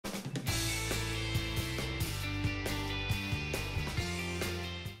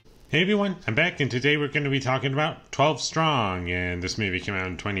Hey everyone, I'm back and today we're going to be talking about 12 Strong, and this movie came out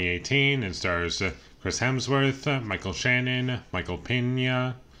in 2018 and stars Chris Hemsworth, Michael Shannon, Michael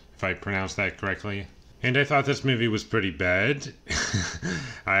Pena, if I pronounced that correctly. And I thought this movie was pretty bad.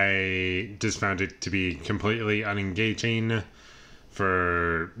 I just found it to be completely unengaging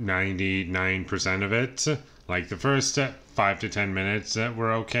for 99% of it. Like the first 5 to 10 minutes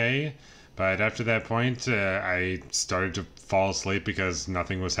were okay. But after that point, I started to fall asleep because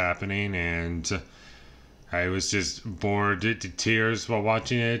nothing was happening, and I was just bored to tears while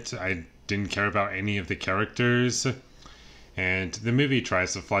watching it. I didn't care about any of the characters, and the movie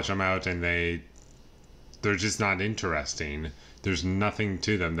tries to flesh them out, and they're just not interesting. There's nothing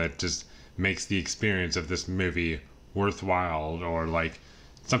to them that just makes the experience of this movie worthwhile, or like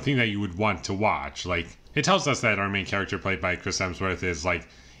something that you would want to watch. Like, it tells us that our main character, played by Chris Hemsworth, is like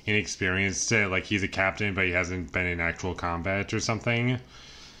inexperienced, like he's a captain but he hasn't been in actual combat or something.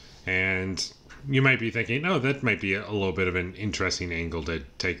 And you might be thinking, oh, that might be a little bit of an interesting angle to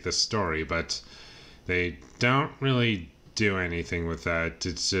take this story, but they don't really do anything with that.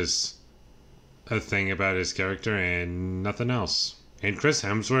 It's just a thing about his character and nothing else. And Chris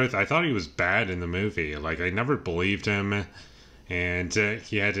Hemsworth, I thought he was bad in the movie. Like, I never believed him, and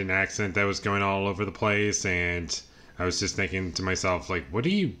he had an accent that was going all over the place, and I was just thinking to myself, like, what are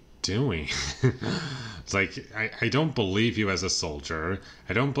you doing? It's like, I don't believe you as a soldier.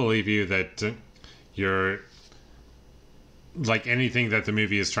 I don't believe you that you're like anything that the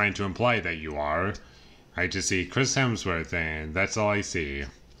movie is trying to imply that you are. I just see Chris Hemsworth, and that's all I see.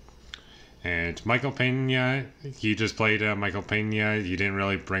 And Michael Pena, he just played Michael Pena. He didn't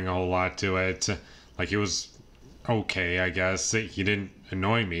really bring a whole lot to it. Like, he was okay, I guess. He didn't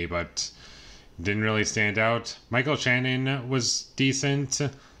annoy me, but didn't really stand out. Michael Shannon was decent.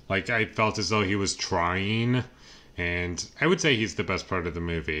 Like, I felt as though he was trying, and I would say he's the best part of the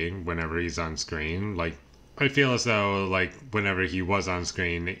movie whenever he's on screen. Like, I feel as though, like, whenever he was on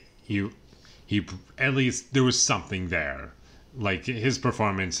screen, he at least there was something there. Like, his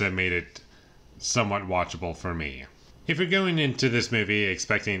performance made it somewhat watchable for me. If you're going into this movie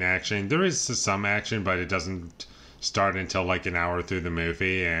expecting action, there is some action, but it doesn't start until like an hour through the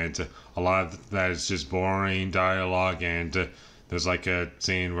movie, and a lot of that is just boring dialogue, and there's like a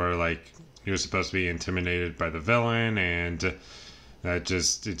scene where like you're supposed to be intimidated by the villain, and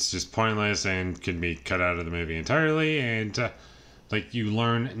it's just pointless and can be cut out of the movie entirely, and like you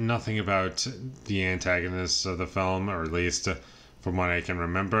learn nothing about the antagonists of the film, or at least from what I can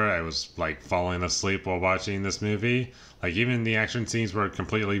remember. I was like falling asleep while watching this movie. Like, even the action scenes were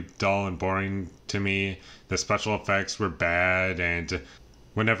completely dull and boring to me. The special effects were bad, and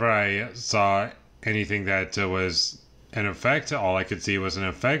whenever I saw anything that was an effect, all I could see was an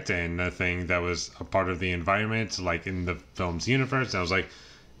effect and nothing that was a part of the environment, like in the film's universe. And I was like,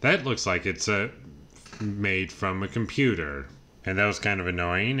 that looks like it's made from a computer. And that was kind of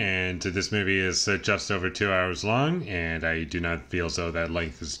annoying, and this movie is just over 2 hours long, and I do not feel as though that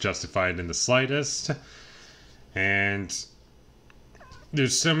length is justified in the slightest. And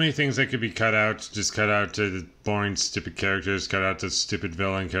there's so many things that could be cut out. Just cut out the boring, stupid characters, cut out the stupid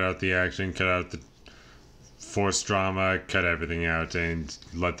villain, cut out the action, cut out the forced drama, cut everything out, and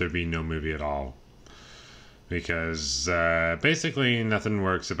let there be no movie at all. Because basically nothing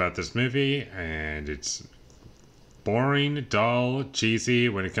works about this movie, and it's boring, dull, cheesy.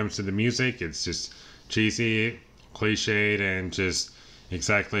 When it comes to the music, it's just cheesy, cliched, and just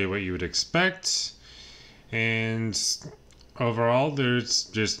exactly what you would expect. And overall, there's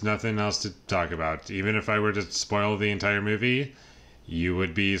just nothing else to talk about. Even if I were to spoil the entire movie, you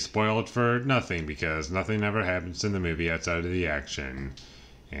would be spoiled for nothing, because nothing ever happens in the movie outside of the action.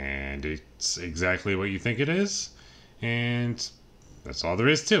 And it's exactly what you think it is, and that's all there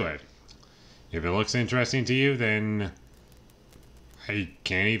is to it. If it looks interesting to you, then I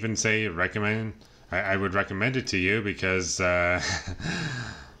can't even say recommend. I would recommend it to you, because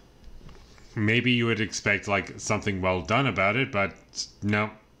maybe you would expect like something well done about it, but no,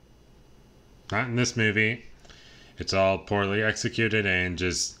 not in this movie. It's all poorly executed and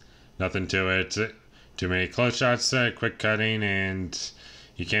just nothing to it. Too many close shots, quick cutting, and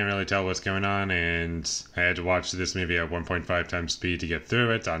you can't really tell what's going on. And I had to watch this movie at 1.5 times speed to get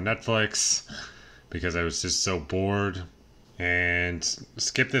through it on Netflix, because I was just so bored. And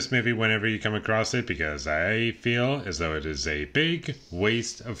skip this movie whenever you come across it, because I feel as though it is a big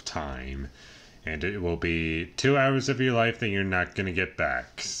waste of time, and it will be 2 hours of your life that you're not going to get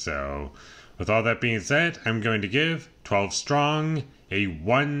back. So with all that being said, I'm going to give 12 Strong a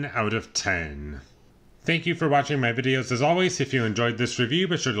 1 out of 10. Thank you for watching my videos as always. If you enjoyed this review,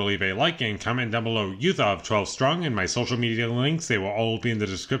 be sure to leave a like and comment down below you thought of 12 Strong, and my social media links, they will all be in the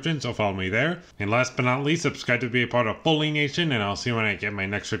description, so follow me there. And last but not least, subscribe to be a part of Foley Nation, and I'll see you when I get my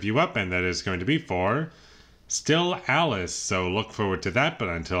next review up, and that is going to be for Still Alice. So look forward to that, but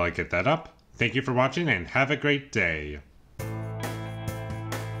until I get that up, thank you for watching and have a great day.